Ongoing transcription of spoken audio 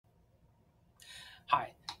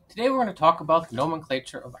Hi, today we're going to talk about the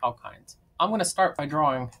nomenclature of alkynes. I'm going to start by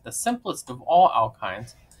drawing the simplest of all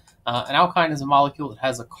alkynes. An alkyne is a molecule that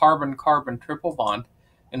has a carbon-carbon triple bond,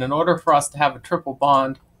 and in order for us to have a triple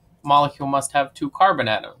bond, the molecule must have two carbon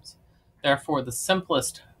atoms. Therefore, the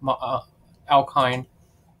simplest alkyne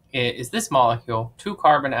is this molecule, two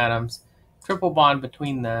carbon atoms, triple bond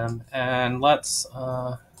between them, and let's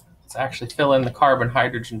actually fill in the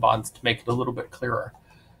carbon-hydrogen bonds to make it a little bit clearer.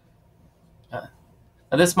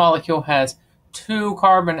 Now this molecule has two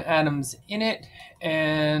carbon atoms in it,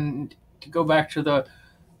 and to go back to the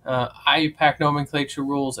IUPAC nomenclature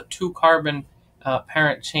rules, a two-carbon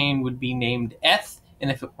parent chain would be named eth,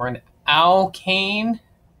 and if it were an alkane,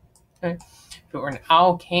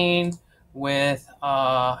 with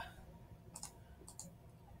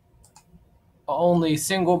only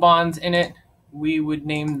single bonds in it, we would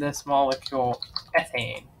name this molecule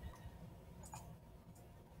ethane.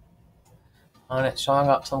 And it's showing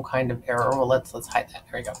up some kind of error. Well, let's hide that.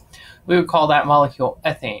 There we go. We would call that molecule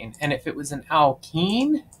ethane. And if it was an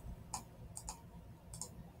alkene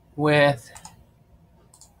with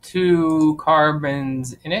two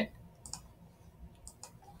carbons in it,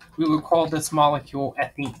 we would call this molecule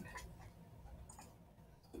ethene.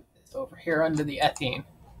 It's over here under the ethene.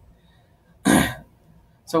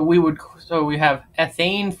 So we have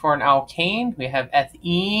ethane for an alkane, we have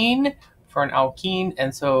ethene for an alkene,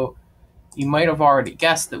 and so you might have already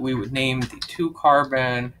guessed that we would name the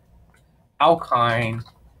two-carbon alkyne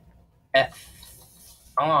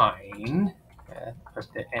ethyne.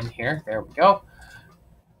 Put the N here. There we go.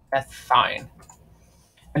 Ethyne.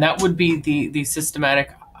 And that would be the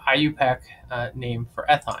systematic IUPAC name for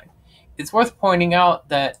ethyne. It's worth pointing out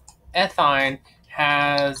that ethyne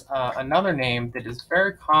has another name that is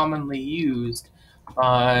very commonly used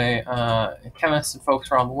by chemists and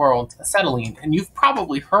folks around the world, acetylene. And you've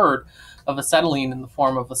probably heard of acetylene in the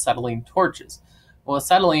form of acetylene torches. Well,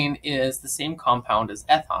 acetylene is the same compound as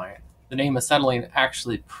ethyne. The name acetylene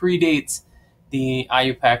actually predates the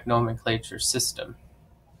IUPAC nomenclature system.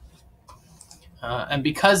 And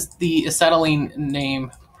because the acetylene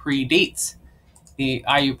name predates the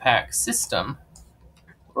IUPAC system,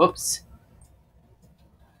 whoops,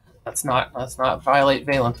 let's not violate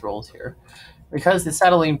valence rules here. Because the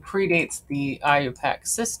acetylene predates the IUPAC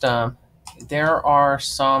system, there are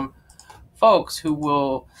some folks who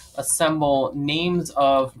will assemble names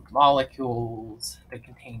of molecules that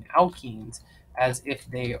contain alkenes as if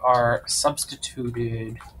they are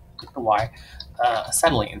substituted with the Y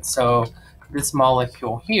acetylene. So this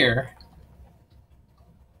molecule here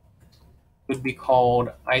would be called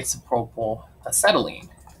isopropyl acetylene.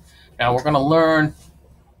 Now we're going to learn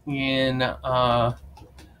in the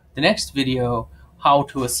next video how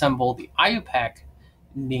to assemble the IUPAC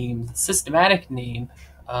name, the systematic name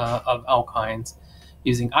of alkynes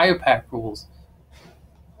using IUPAC rules.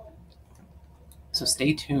 So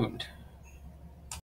stay tuned.